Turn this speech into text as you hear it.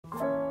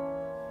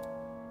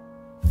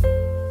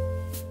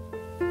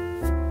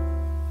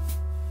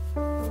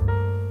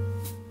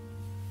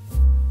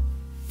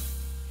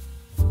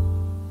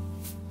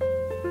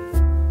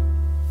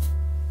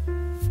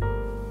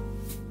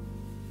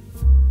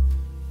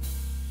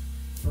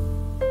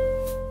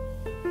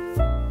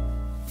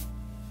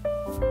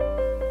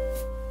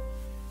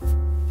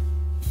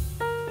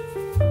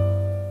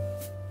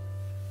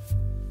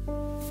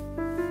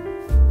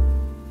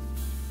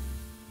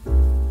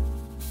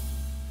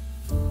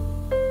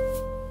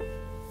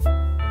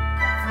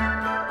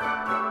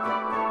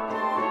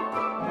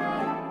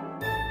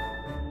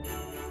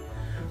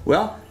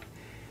Well,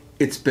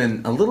 it's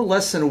been a little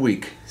less than a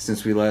week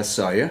since we last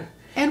saw you.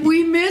 And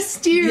we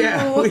missed you.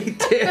 Yeah, we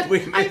did. We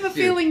missed I have a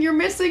feeling you're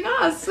missing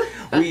us.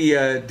 We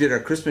did our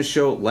Christmas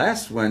show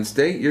last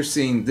Wednesday. You're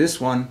seeing this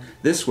one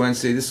this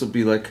Wednesday. This will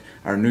be like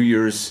our New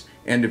Year's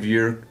end of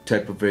year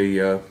type of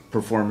a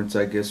performance,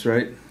 I guess,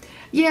 right?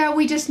 Yeah,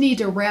 we just need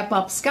to wrap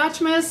up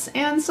Scotchmas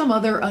and some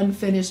other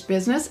unfinished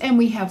business, and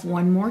we have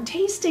one more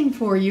tasting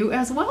for you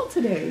as well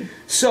today.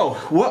 So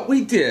what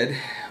we did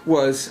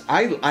was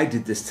I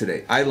did this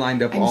today. I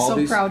lined up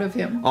I'm proud of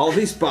him. All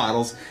these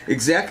bottles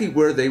exactly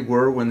where they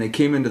were when they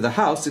came into the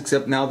house,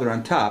 except now they're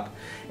on top.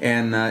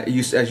 And as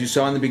you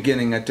saw in the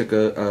beginning, I took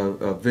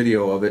a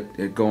video of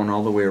it going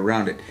all the way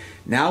around it.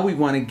 Now we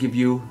want to give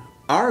you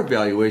our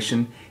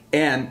evaluation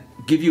and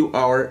give you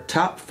our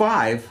top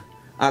 5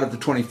 out of the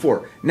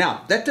 24.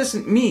 Now, that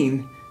doesn't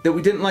mean that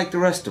we didn't like the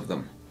rest of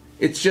them.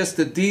 It's just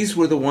that these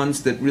were the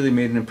ones that really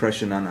made an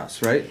impression on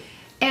us, right?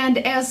 And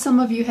as some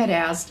of you had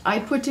asked, I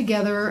put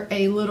together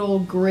a little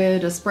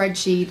grid, a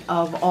spreadsheet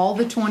of all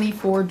the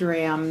 24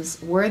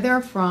 drams, where they're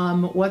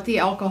from, what the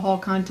alcohol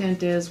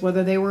content is,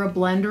 whether they were a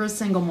blend or a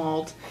single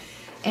malt,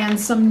 and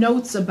some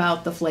notes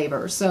about the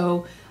flavor.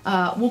 So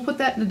we'll put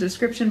that in the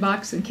description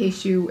box in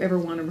case you ever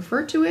want to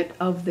refer to it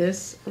of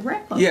this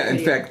wrap-up Yeah, in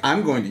video. fact,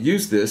 I'm going to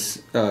use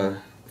this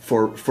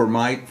for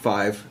my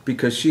 5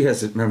 because she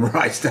has it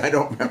memorized. I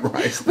don't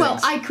memorize things. Well,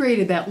 I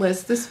created that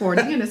list this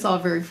morning, and it's all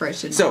very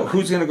fresh in my mind.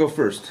 who's going to go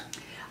first?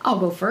 I'll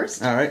go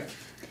first. All right.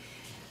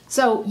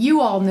 So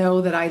you all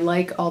know that I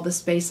like all the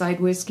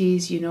Speyside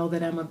whiskeys. You know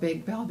that I'm a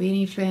big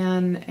Balvenie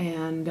fan,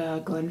 and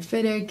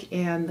Glenfiddich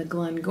and the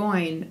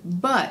Glengoyne.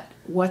 But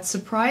what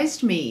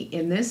surprised me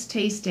in this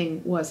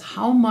tasting was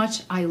how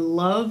much I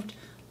loved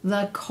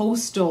the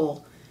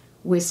coastal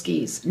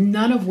whiskeys,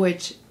 none of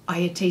which I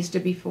had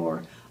tasted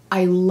before.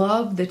 I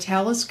love the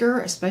Talisker,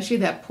 especially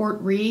that Port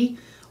Ree,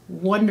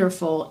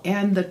 wonderful,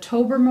 and the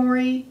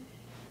Tobermory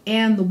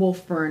and the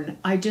Wolfburn.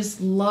 I just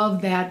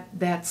love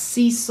that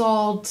sea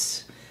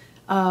salt.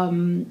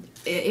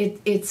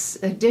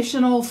 It's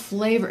additional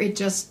flavor. It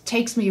just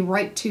takes me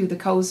right to the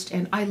coast,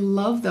 and I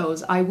love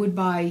those. I would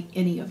buy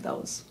any of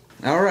those.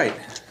 All right.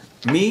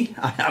 Me,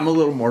 I'm a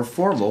little more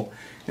formal,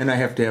 and I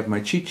have to have my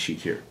cheat sheet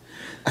here.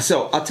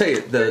 So I'll tell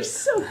you, You're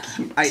so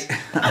cute.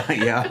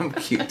 Yeah, I'm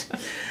cute.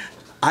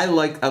 I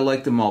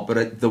like them all,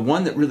 but the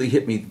one that really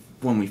hit me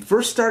when we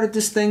first started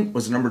this thing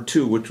was number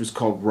 2, which was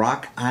called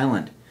Rock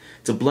Island.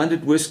 It's a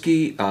blended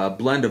whiskey,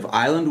 blend of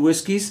island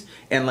whiskeys,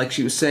 and like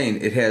she was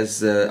saying, it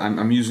has,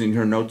 I'm using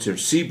her notes here,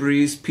 sea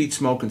breeze, peat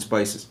smoke, and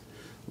spices.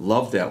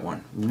 Love that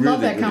one. Really,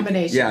 love that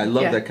combination. Yeah, I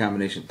love that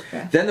combination.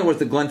 Yeah. Then there was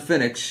the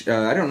Glenfiddich,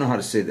 I don't know how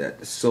to say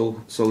that,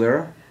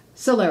 Solera?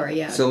 Solera,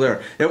 yeah.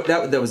 Solera.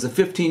 That was a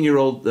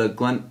 15-year-old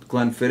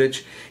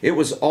Glenfiddich. It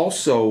was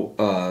also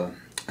a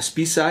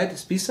Speyside?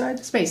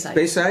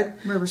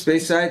 Speyside. River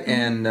Speyside,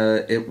 and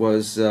it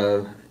was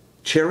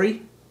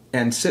cherry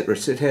and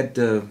citrus. It had,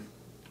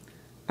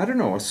 I don't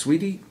know, a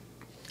sweetie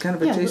kind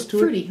of a taste to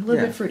fruity, it. a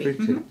little bit fruity.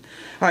 Mm-hmm. All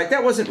right,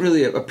 that wasn't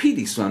really a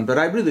peaty one, but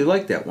I really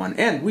like that one.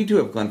 And we do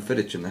have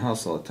Glenfiddich in the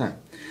house all the time.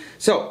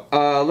 So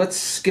let's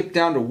skip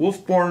down to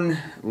Wolfborn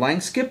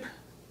Langskip.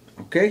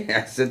 Okay,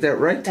 I said that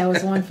right? That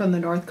was one from the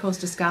north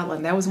coast of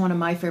Scotland. That was one of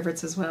my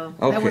favorites as well.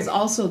 Okay. That was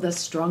also the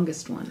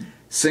strongest one.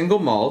 Single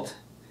malt.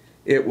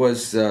 It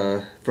was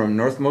from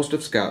northmost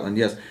of Scotland,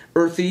 yes.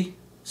 Earthy,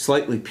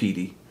 slightly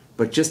peaty,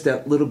 but just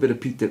that little bit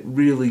of peat that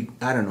really,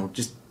 I don't know,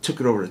 just took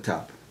it over the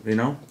top, you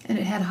know? And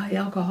it had high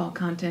alcohol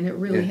content. It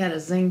really had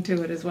a zing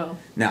to it as well.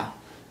 Now,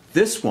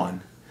 this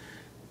one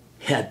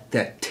had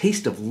that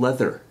taste of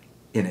leather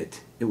in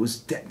it. It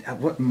was,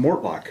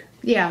 Mortlock.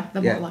 Yeah,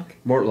 the Mortlock.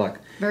 Mortlock.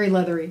 Very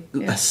leathery.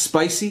 Yeah.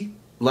 Spicy,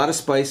 a lot of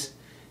spice,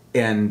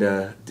 and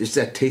just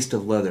that taste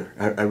of leather.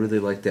 I really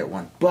like that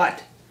one.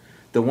 But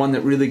the one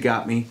that really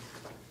got me,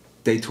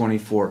 Day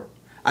 24.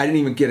 I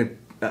didn't even get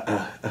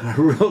a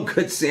real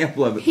good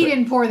sample of it. He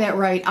didn't pour that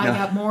right. I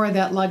got more of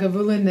that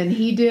Lagavulin than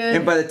he did.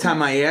 And by the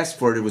time I asked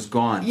for it, it was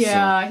gone.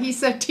 Yeah, so. He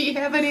said, do you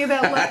have any of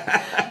that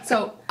left?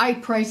 So I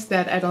priced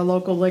that at a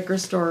local liquor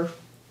store.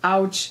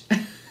 Ouch.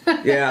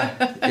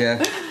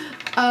 Yeah.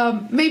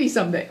 Maybe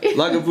someday.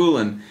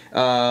 Lagavulin.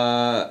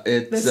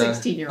 It's the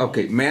 16-year-old.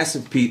 Okay,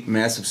 massive peat,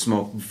 massive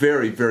smoke.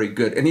 Very, very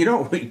good. And you know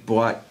what we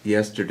bought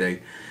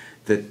yesterday?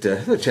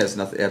 That which has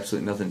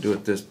absolutely nothing to do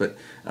with this, but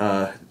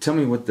tell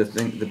me what the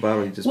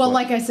bottle you just bought. Well,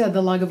 like I said,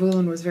 the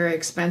Lagavulin was very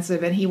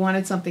expensive, and he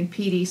wanted something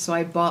peaty, so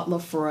I bought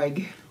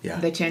Lafroig,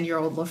 the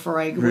 10-year-old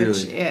Lafroig, really?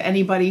 Which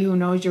anybody who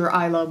knows your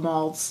I Love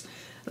malts,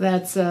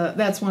 that's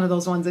one of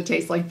those ones that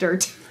tastes like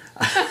dirt.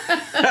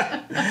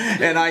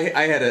 And I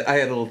had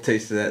a little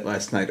taste of that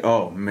last night.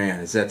 Oh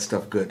man, is that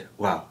stuff good?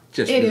 Wow,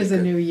 just it really is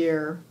good. a new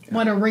year. Yeah.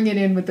 Want to ring it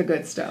in with the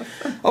good stuff.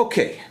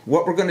 Okay,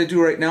 what we're going to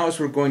do right now is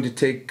we're going to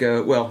take.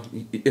 Well,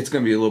 it's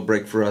going to be a little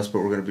break for us, but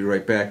we're going to be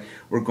right back.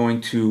 We're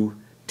going to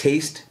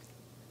taste.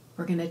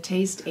 We're going to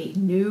taste a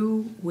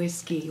new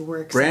whiskey.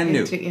 We're Brand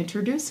excited new. to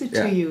introduce it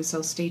to you,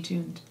 so stay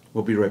tuned.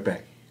 We'll be right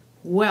back.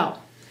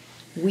 Well,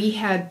 We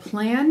had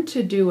planned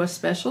to do a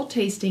special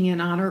tasting in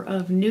honor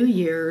of New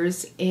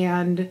Year's,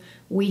 and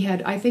we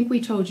had, I think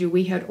we told you,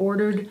 we had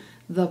ordered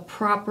the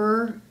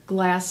proper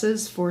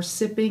glasses for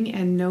sipping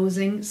and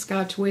nosing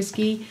Scotch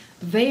whiskey.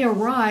 They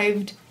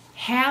arrived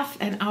half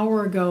an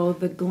hour ago,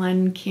 the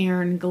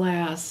Glencairn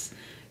glass.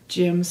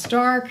 Jim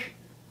Stark,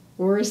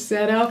 we're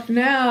set up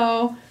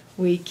now.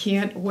 We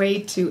can't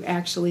wait to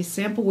actually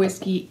sample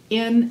whiskey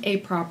in a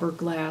proper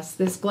glass.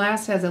 This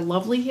glass has a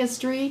lovely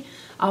history.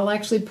 I'll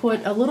actually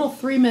put a little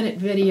 3-minute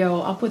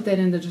video. I'll put that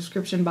in the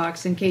description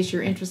box in case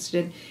you're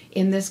interested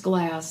in this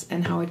glass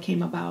and how it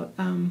came about.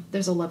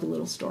 There's a lovely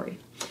little story.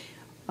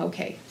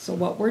 Okay, so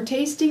what we're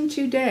tasting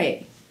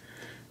today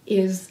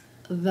is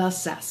the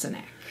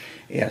Sassenach.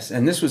 Yes,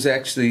 and this was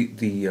actually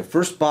the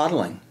first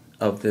bottling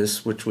of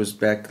this, which was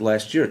back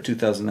last year,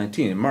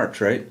 2019, in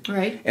March, right?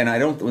 Right. And I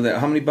don't,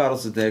 how many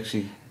bottles did they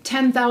actually?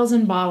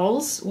 10,000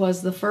 bottles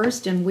was the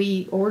first, and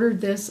we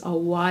ordered this a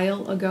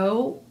while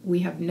ago. We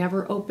have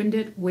never opened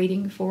it,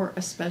 waiting for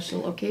a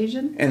special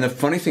occasion. And the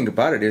funny thing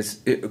about it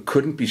is, it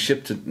couldn't be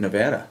shipped to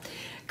Nevada.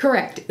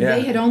 Correct. Yeah.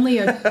 They had only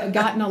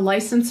gotten a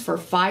license for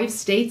 5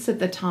 states at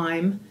the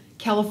time,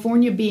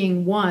 California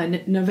being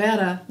one,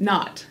 Nevada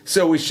not.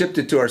 So we shipped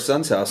it to our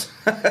son's house.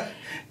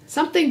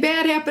 Something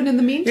bad happened in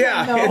the meantime,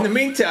 Yeah, though. in the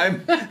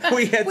meantime,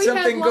 we had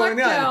something going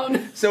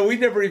on. So we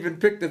never even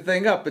picked the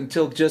thing up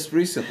until just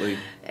recently.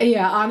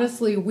 Yeah,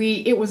 honestly,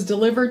 it was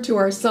delivered to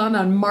our son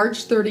on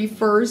March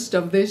 31st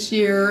of this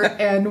year,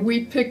 and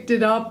we picked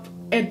it up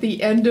at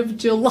the end of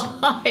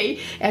July,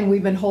 and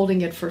we've been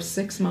holding it for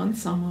 6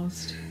 months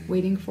almost,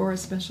 waiting for a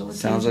special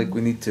occasion. Sounds like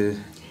we need to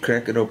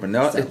crack it open.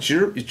 Now, it's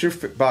your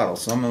bottle,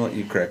 so I'm going to let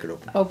you crack it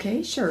open.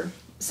 Okay, sure.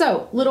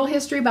 So, little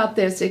history about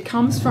this. It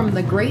comes from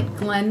the Great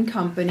Glen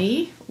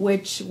Company,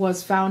 which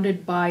was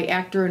founded by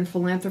actor and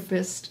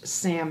philanthropist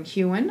Sam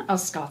Heughan, a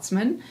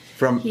Scotsman.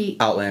 From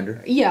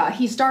Outlander. Yeah,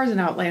 he stars in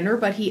Outlander,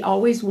 but he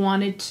always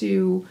wanted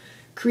to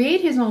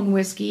create his own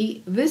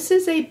whiskey. This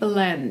is a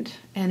blend,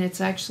 and it's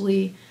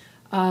actually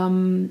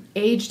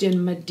aged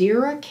in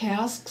Madeira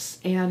casks,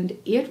 and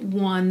it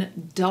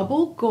won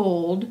double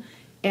gold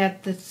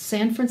at the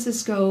San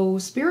Francisco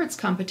Spirits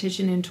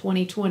Competition in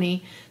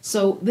 2020.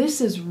 So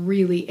this is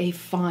really a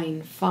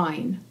fine,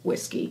 fine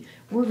whiskey.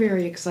 We're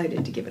very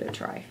excited to give it a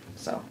try.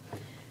 So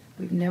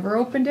we've never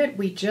opened it.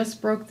 We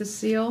just broke the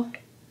seal.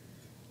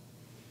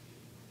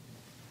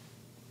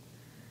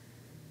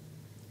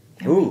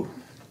 And Ooh.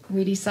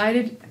 We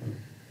decided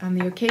on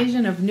the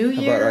occasion of New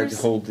Year's. How about I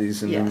hold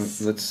these and yes.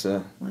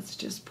 then let's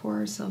just pour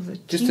ourselves a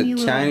just teeny a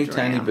little tiny,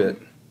 dram. tiny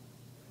bit.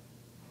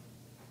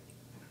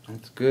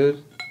 That's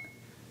good.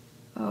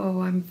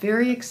 Oh, I'm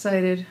very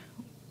excited.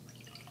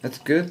 That's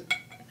good.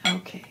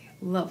 Okay,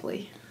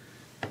 lovely.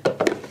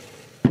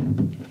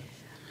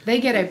 They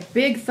get a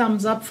big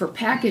thumbs up for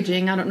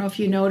packaging. I don't know if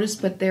you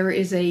noticed, but there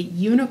is a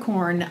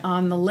unicorn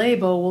on the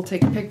label. We'll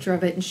take a picture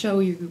of it and show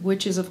you,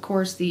 which is, of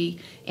course, the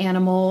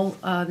animal,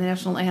 the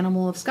national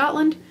animal of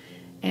Scotland.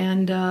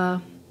 And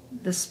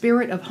the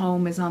spirit of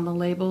home is on the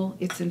label.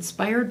 It's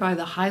inspired by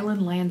the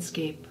Highland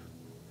landscape.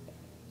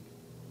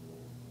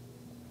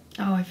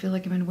 Oh, I feel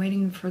like I've been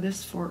waiting for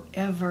this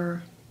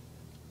forever.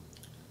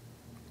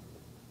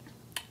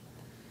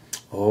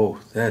 Oh,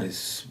 that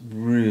is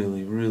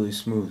really, really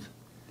smooth.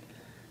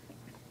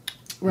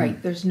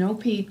 Right, there's no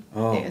peat.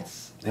 Oh,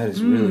 that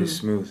is really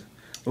smooth.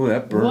 Oh,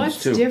 that burns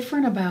What's too. What's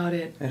different about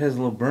it? It has a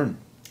little burn.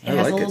 It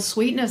has a little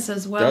sweetness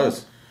as well.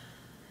 It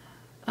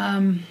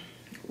does.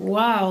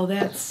 Wow,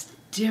 that's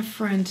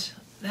different.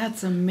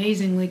 That's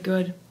amazingly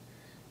good.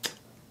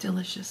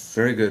 Delicious.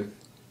 Very good.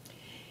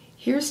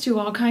 Here's to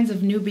all kinds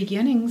of new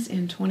beginnings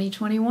in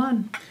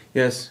 2021.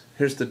 Yes,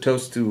 here's the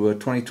toast to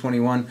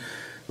 2021.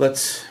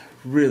 Let's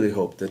really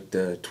hope that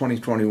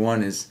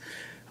 2021 is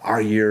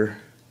our year,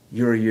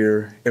 your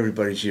year,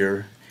 everybody's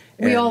year.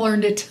 We all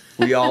earned it.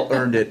 We all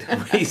earned it.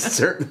 We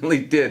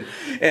certainly did.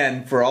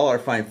 And for all our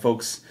fine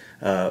folks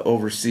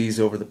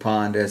overseas, over the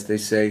pond, as they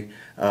say,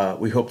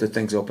 we hope that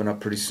things open up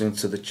pretty soon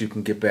so that you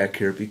can get back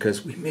here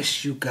because we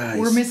miss you guys.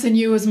 We're missing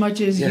you as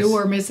much as you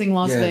are missing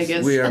Las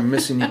Vegas. We are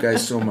missing you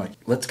guys so much.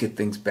 Let's get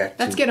things back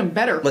to... Let's get them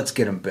better. Let's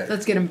get them better.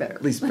 Let's get them better.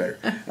 At least better.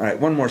 All right,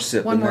 one more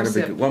sip. One more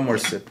sip. One more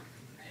sip.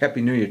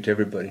 Happy New Year to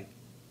everybody.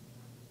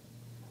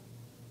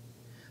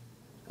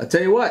 I'll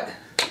tell you what,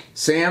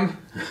 Sam,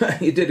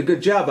 you did a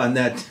good job on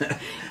that.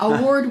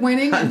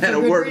 Award-winning. On that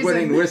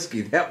award-winning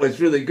whiskey. That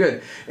was really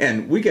good.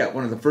 And we got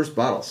one of the first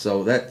bottles,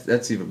 so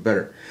that's even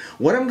better.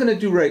 What I'm going to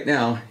do right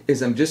now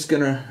is I'm just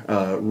going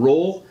to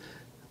roll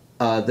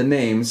the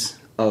names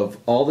of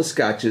all the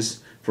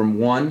scotches from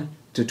 1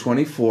 to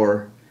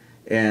 24,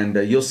 and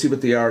you'll see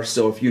what they are.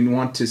 So if you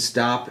want to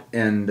stop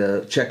and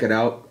check it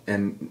out,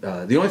 and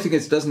the only thing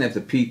is it doesn't have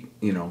the peat,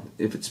 you know,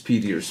 if it's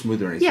peaty or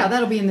smooth or anything. Yeah,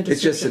 that'll be in the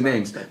description It's just the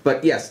names.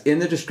 But yes, in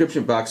the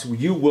description box,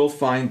 you will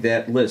find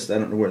that list. I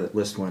don't know where that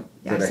list went.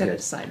 Yeah, that I set had. it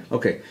aside.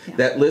 Okay, Yeah.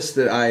 that list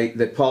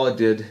that Paula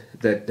did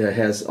that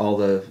has all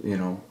the, you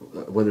know,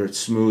 whether it's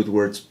smooth,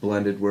 where it's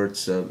blended, where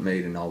it's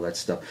made, and all that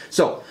stuff.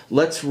 So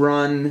let's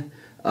run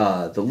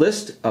the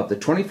list of the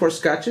 24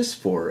 Scotches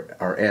for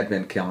our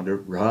Advent calendar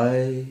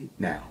right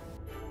now.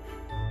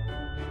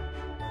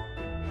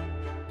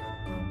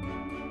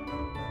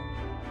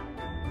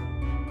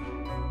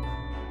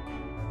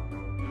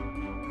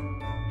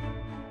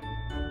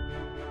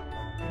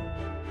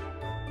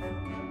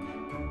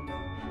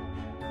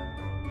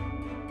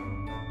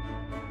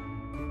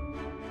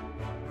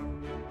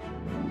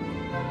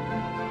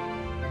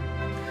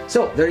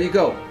 So there you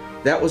go.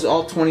 That was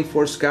all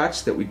 24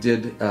 Scotch that we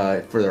did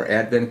for our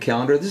Advent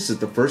calendar. This is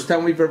the first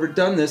time we've ever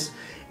done this,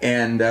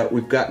 and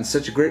we've gotten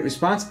such a great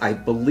response. I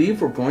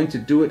believe we're going to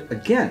do it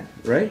again,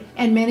 right?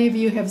 And many of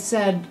you have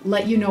said,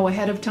 let you know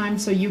ahead of time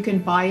so you can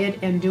buy it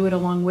and do it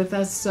along with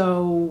us.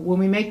 So when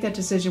we make that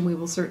decision, we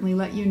will certainly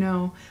let you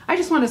know. I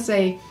just want to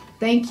say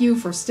thank you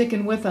for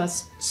sticking with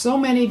us. So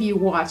many of you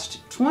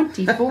watched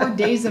 24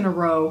 days in a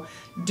row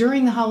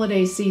during the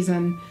holiday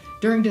season.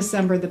 During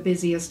December, the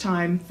busiest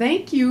time.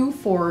 Thank you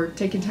for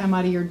taking time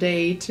out of your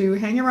day to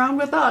hang around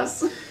with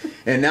us.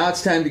 And now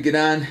it's time to get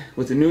on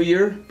with the new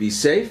year. Be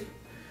safe,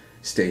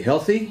 stay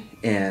healthy,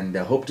 and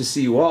hope to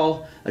see you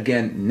all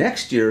again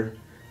next year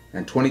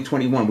in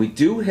 2021. We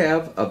do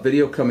have a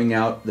video coming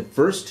out the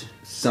first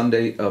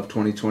Sunday of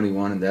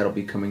 2021, and that'll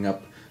be coming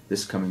up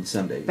this coming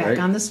Sunday. Back right?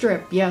 on the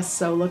strip, yes.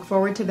 So look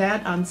forward to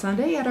that on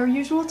Sunday at our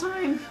usual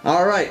time.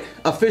 All right,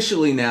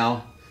 officially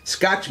now,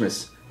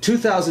 Scotchmas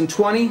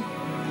 2020.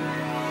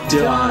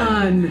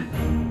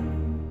 Done.